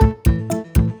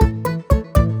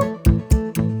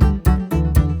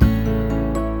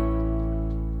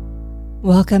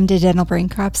Welcome to Dental Brain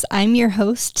Crops. I'm your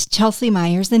host, Chelsea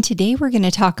Myers, and today we're going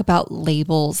to talk about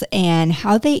labels and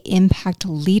how they impact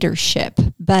leadership.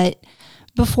 But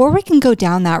before we can go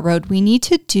down that road, we need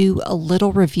to do a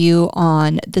little review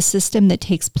on the system that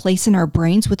takes place in our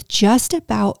brains with just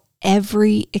about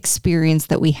every experience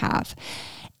that we have.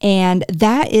 And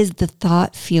that is the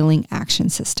thought, feeling, action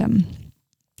system.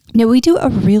 Now, we do a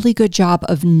really good job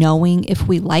of knowing if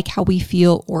we like how we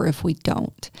feel or if we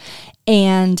don't.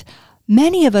 And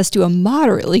many of us do a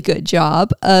moderately good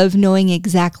job of knowing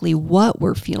exactly what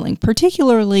we're feeling,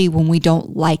 particularly when we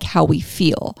don't like how we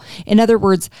feel. In other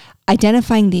words,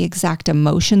 identifying the exact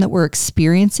emotion that we're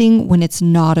experiencing when it's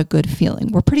not a good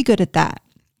feeling. We're pretty good at that.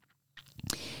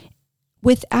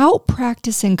 Without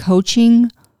practice and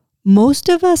coaching, most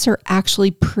of us are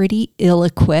actually pretty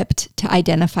ill-equipped to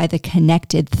identify the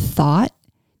connected thought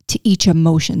to each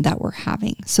emotion that we're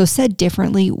having. So said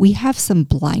differently, we have some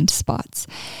blind spots.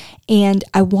 And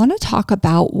I want to talk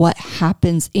about what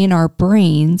happens in our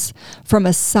brains from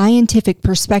a scientific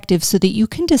perspective so that you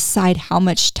can decide how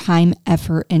much time,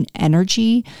 effort, and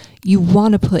energy you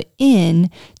want to put in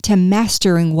to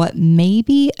mastering what may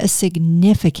be a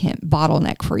significant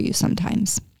bottleneck for you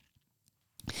sometimes.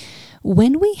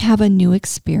 When we have a new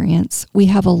experience, we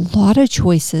have a lot of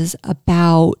choices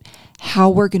about how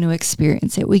we're going to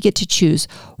experience it. We get to choose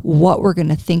what we're going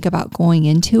to think about going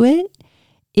into it,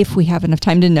 if we have enough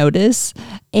time to notice.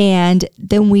 And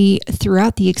then we,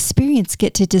 throughout the experience,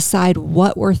 get to decide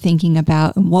what we're thinking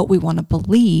about and what we want to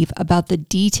believe about the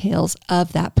details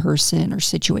of that person or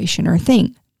situation or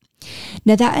thing.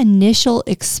 Now, that initial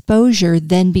exposure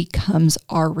then becomes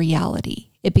our reality.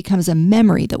 It becomes a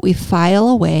memory that we file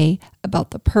away about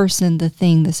the person, the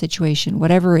thing, the situation,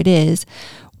 whatever it is,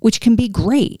 which can be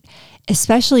great,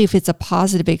 especially if it's a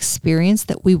positive experience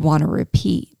that we want to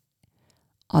repeat.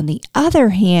 On the other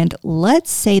hand, let's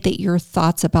say that your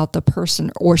thoughts about the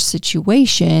person or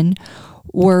situation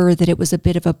were that it was a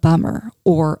bit of a bummer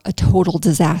or a total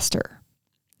disaster.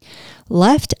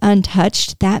 Left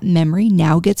untouched, that memory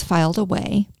now gets filed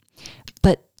away,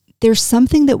 but there's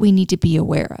something that we need to be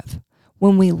aware of.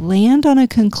 When we land on a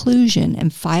conclusion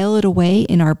and file it away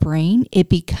in our brain, it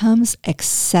becomes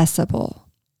accessible.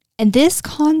 And this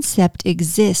concept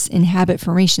exists in habit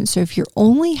formation. So if you're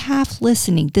only half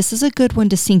listening, this is a good one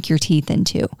to sink your teeth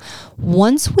into.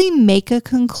 Once we make a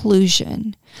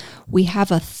conclusion, we have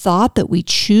a thought that we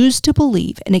choose to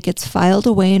believe, and it gets filed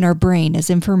away in our brain as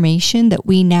information that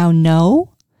we now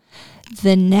know.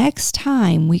 The next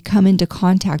time we come into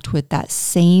contact with that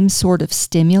same sort of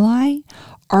stimuli,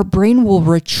 our brain will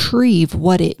retrieve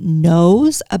what it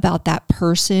knows about that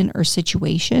person or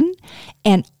situation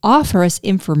and offer us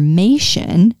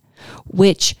information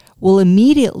which will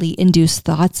immediately induce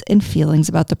thoughts and feelings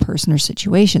about the person or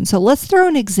situation. So let's throw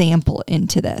an example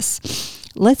into this.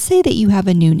 Let's say that you have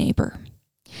a new neighbor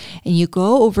and you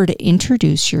go over to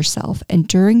introduce yourself, and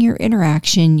during your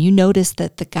interaction, you notice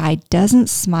that the guy doesn't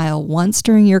smile once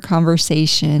during your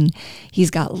conversation.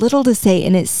 He's got little to say,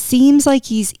 and it seems like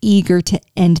he's eager to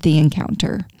end the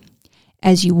encounter.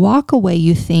 As you walk away,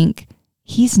 you think,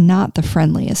 he's not the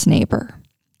friendliest neighbor.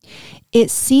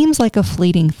 It seems like a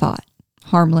fleeting thought,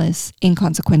 harmless,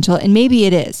 inconsequential, and maybe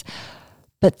it is.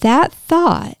 But that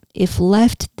thought, if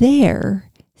left there,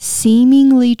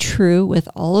 seemingly true with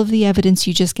all of the evidence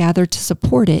you just gathered to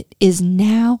support it, is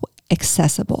now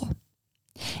accessible.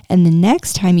 And the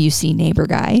next time you see neighbor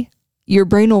guy, your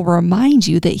brain will remind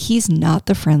you that he's not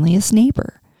the friendliest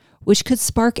neighbor, which could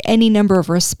spark any number of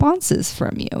responses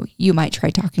from you. You might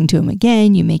try talking to him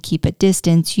again. You may keep a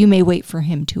distance. You may wait for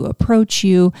him to approach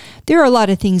you. There are a lot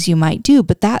of things you might do,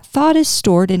 but that thought is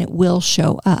stored and it will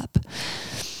show up.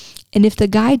 And if the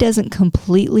guy doesn't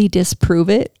completely disprove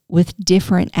it with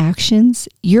different actions,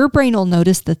 your brain will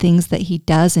notice the things that he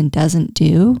does and doesn't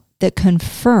do that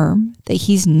confirm that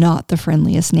he's not the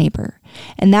friendliest neighbor.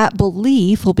 And that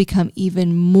belief will become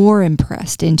even more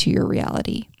impressed into your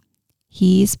reality.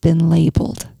 He's been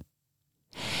labeled.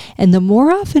 And the more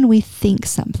often we think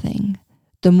something,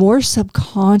 the more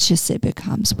subconscious it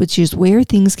becomes, which is where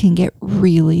things can get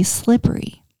really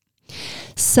slippery.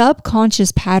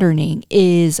 Subconscious patterning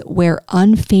is where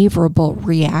unfavorable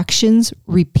reactions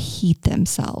repeat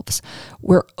themselves,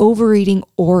 where overeating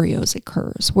Oreos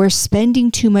occurs, where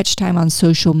spending too much time on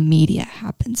social media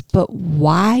happens. But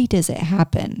why does it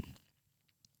happen?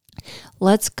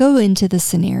 Let's go into the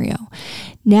scenario.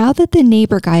 Now that the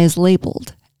neighbor guy is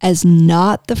labeled as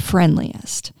not the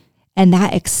friendliest, and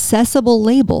that accessible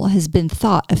label has been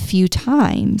thought a few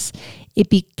times, it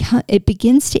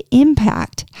begins to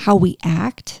impact how we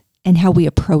act and how we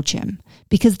approach him.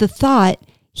 Because the thought,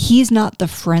 he's not the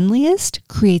friendliest,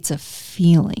 creates a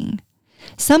feeling.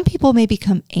 Some people may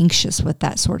become anxious with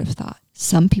that sort of thought.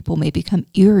 Some people may become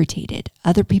irritated.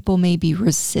 Other people may be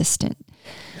resistant.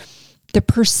 The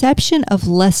perception of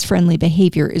less friendly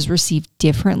behavior is received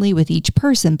differently with each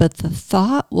person, but the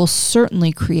thought will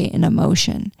certainly create an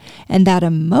emotion, and that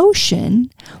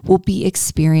emotion will be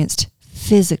experienced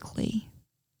physically.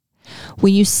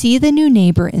 When you see the new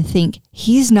neighbor and think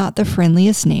he's not the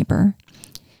friendliest neighbor,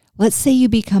 let's say you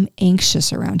become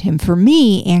anxious around him. For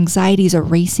me, anxiety is a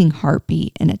racing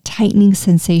heartbeat and a tightening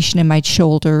sensation in my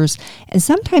shoulders, and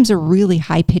sometimes a really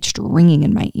high-pitched ringing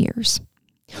in my ears.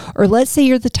 Or let's say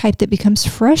you're the type that becomes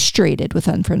frustrated with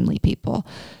unfriendly people.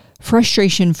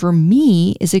 Frustration for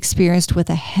me is experienced with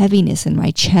a heaviness in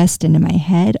my chest and in my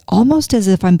head, almost as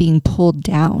if I'm being pulled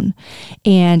down.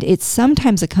 And it's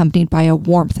sometimes accompanied by a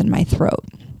warmth in my throat.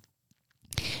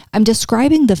 I'm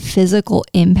describing the physical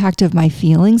impact of my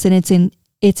feelings, and it's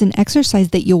an exercise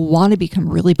that you'll want to become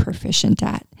really proficient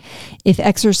at. If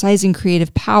exercising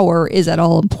creative power is at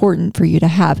all important for you to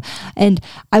have. And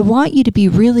I want you to be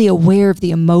really aware of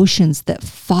the emotions that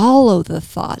follow the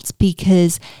thoughts,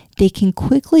 because they can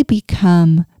quickly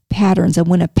become patterns. And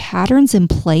when a pattern's in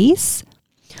place,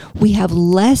 we have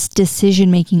less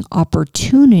decision-making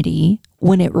opportunity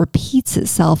when it repeats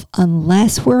itself,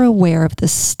 unless we're aware of the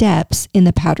steps in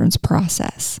the pattern's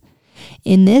process.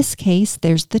 In this case,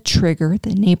 there's the trigger,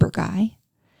 the neighbor guy,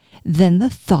 then the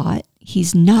thought,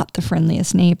 he's not the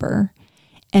friendliest neighbor,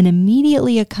 and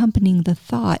immediately accompanying the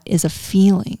thought is a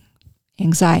feeling,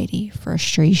 anxiety,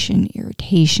 frustration,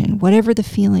 irritation, whatever the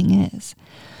feeling is.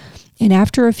 And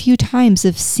after a few times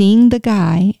of seeing the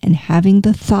guy and having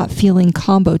the thought-feeling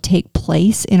combo take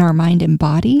place in our mind and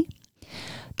body,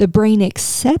 the brain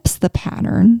accepts the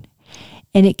pattern,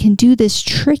 and it can do this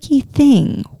tricky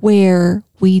thing where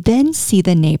we then see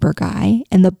the neighbor guy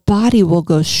and the body will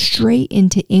go straight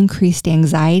into increased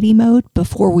anxiety mode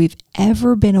before we've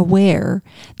ever been aware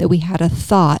that we had a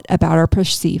thought about our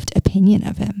perceived opinion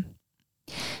of him.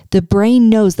 The brain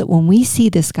knows that when we see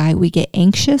this guy, we get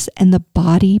anxious, and the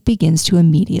body begins to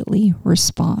immediately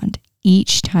respond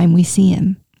each time we see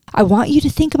him. I want you to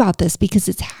think about this because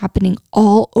it's happening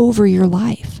all over your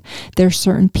life. There are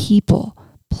certain people,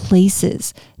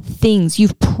 places, things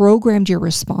you've programmed your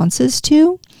responses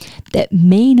to that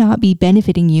may not be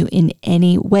benefiting you in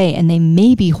any way, and they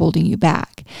may be holding you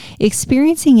back.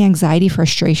 Experiencing anxiety,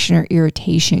 frustration, or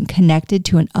irritation connected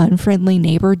to an unfriendly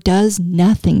neighbor does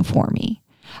nothing for me.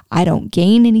 I don't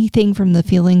gain anything from the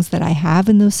feelings that I have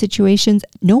in those situations.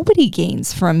 Nobody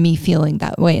gains from me feeling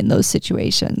that way in those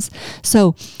situations.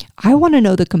 So I want to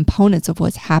know the components of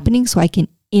what's happening so I can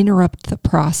interrupt the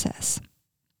process.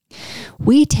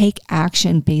 We take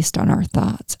action based on our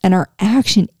thoughts, and our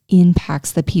action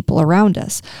impacts the people around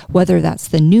us, whether that's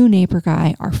the new neighbor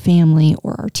guy, our family,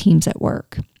 or our teams at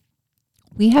work.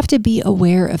 We have to be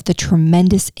aware of the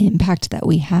tremendous impact that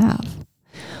we have.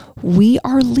 We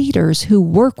are leaders who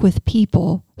work with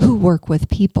people who work with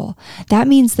people. That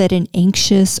means that an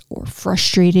anxious or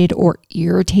frustrated or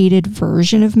irritated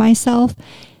version of myself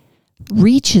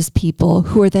reaches people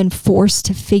who are then forced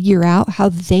to figure out how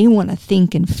they want to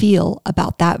think and feel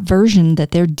about that version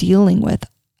that they're dealing with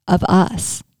of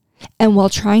us. And while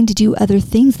trying to do other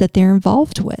things that they're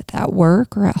involved with at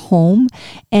work or at home,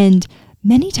 and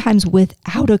many times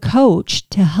without a coach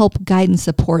to help guide and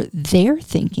support their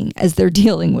thinking as they're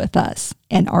dealing with us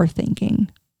and our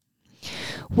thinking.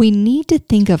 We need to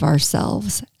think of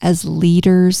ourselves as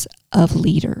leaders of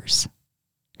leaders.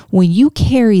 When you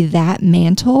carry that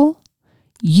mantle,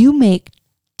 you make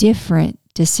different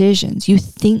decisions. You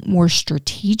think more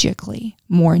strategically,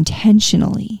 more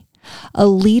intentionally. A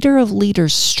leader of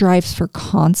leaders strives for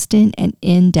constant and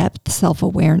in-depth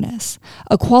self-awareness,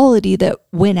 a quality that,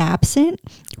 when absent,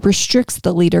 restricts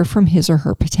the leader from his or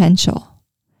her potential.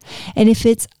 And if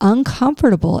it's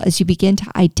uncomfortable as you begin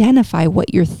to identify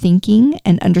what you're thinking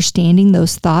and understanding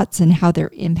those thoughts and how they're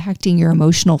impacting your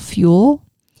emotional fuel,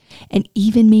 and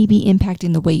even maybe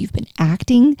impacting the way you've been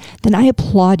acting, then I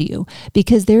applaud you,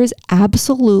 because there is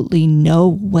absolutely no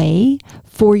way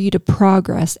for you to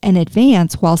progress and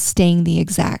advance while staying the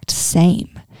exact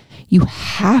same. You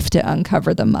have to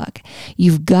uncover the muck.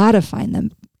 You've got to find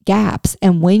the gaps.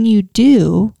 And when you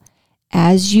do,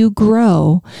 as you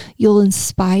grow, you'll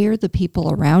inspire the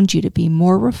people around you to be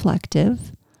more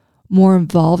reflective, more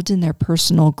involved in their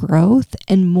personal growth,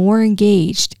 and more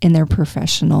engaged in their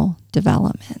professional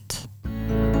development.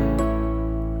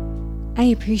 I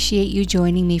appreciate you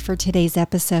joining me for today's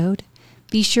episode.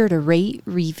 Be sure to rate,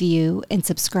 review, and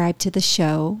subscribe to the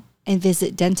show, and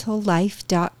visit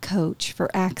dentallife.coach for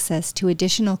access to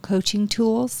additional coaching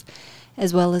tools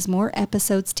as well as more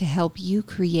episodes to help you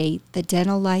create the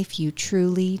dental life you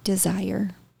truly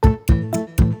desire.